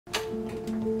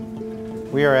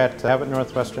We are at Abbot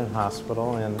Northwestern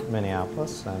Hospital in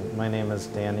Minneapolis, and my name is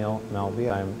Daniel Melby.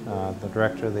 I'm the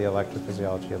director of the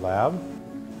Electrophysiology lab,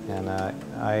 and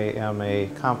I am a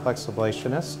complex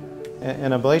ablationist.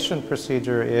 An ablation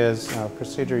procedure is a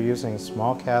procedure using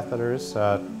small catheters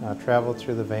travel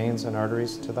through the veins and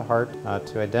arteries to the heart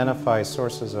to identify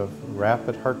sources of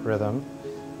rapid heart rhythm.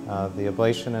 The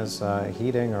ablation is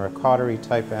heating or a cautery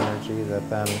type energy that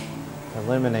then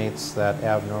eliminates that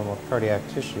abnormal cardiac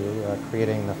tissue,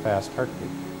 creating the fast heartbeat.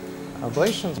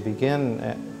 Ablations begin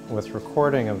with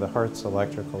recording of the heart's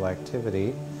electrical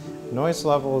activity. Noise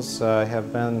levels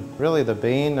have been really the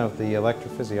bane of the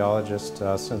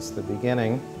electrophysiologist since the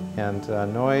beginning, and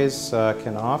noise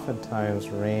can oftentimes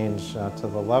range to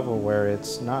the level where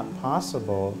it's not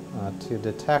possible to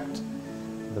detect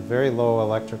the very low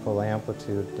electrical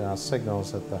amplitude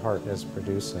signals that the heart is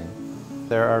producing.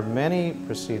 There are many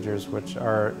procedures which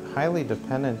are highly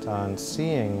dependent on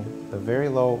seeing the very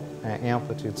low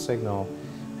amplitude signal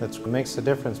that makes the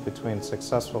difference between a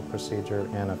successful procedure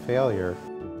and a failure.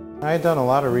 I had done a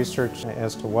lot of research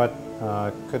as to what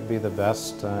could be the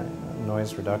best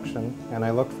noise reduction, and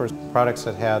I looked for products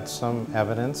that had some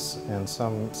evidence and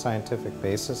some scientific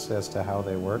basis as to how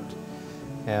they worked.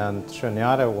 And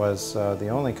Shunyata was the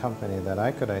only company that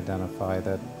I could identify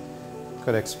that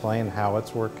could explain how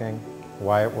it's working,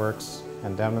 why it works,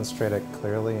 and demonstrate it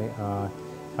clearly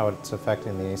how it's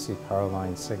affecting the AC power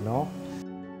line signal.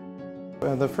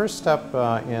 The first step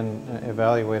in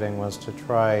evaluating was to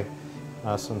try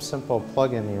some simple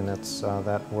plug-in units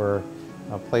that were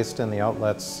placed in the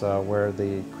outlets where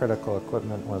the critical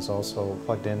equipment was also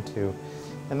plugged into.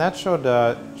 And that showed,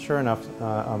 sure enough,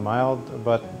 a mild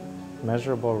but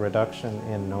measurable reduction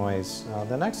in noise.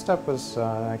 The next step was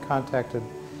I contacted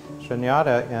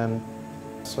Shunyata, and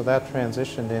so that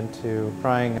transitioned into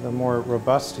trying the more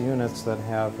robust units that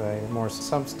have a more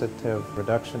substantive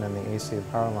reduction in the AC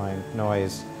power line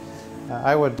noise.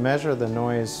 I would measure the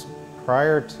noise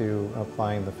prior to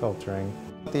applying the filtering.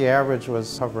 The average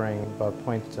was hovering about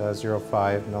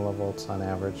 0.05 millivolts on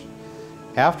average.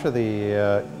 After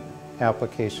the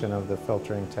application of the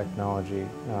filtering technology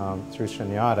through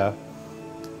Shunyata,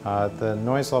 the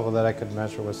noise level that I could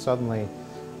measure was suddenly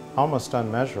almost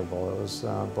unmeasurable. It was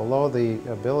below the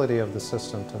ability of the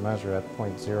system to measure at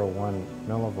 0.01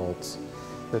 millivolts.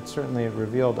 It certainly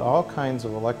revealed all kinds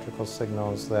of electrical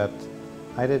signals that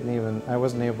I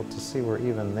wasn't able to see were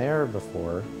even there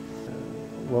before.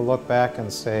 We'll look back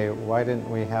and say, why didn't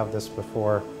we have this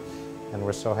before? And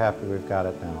we're so happy we've got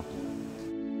it now.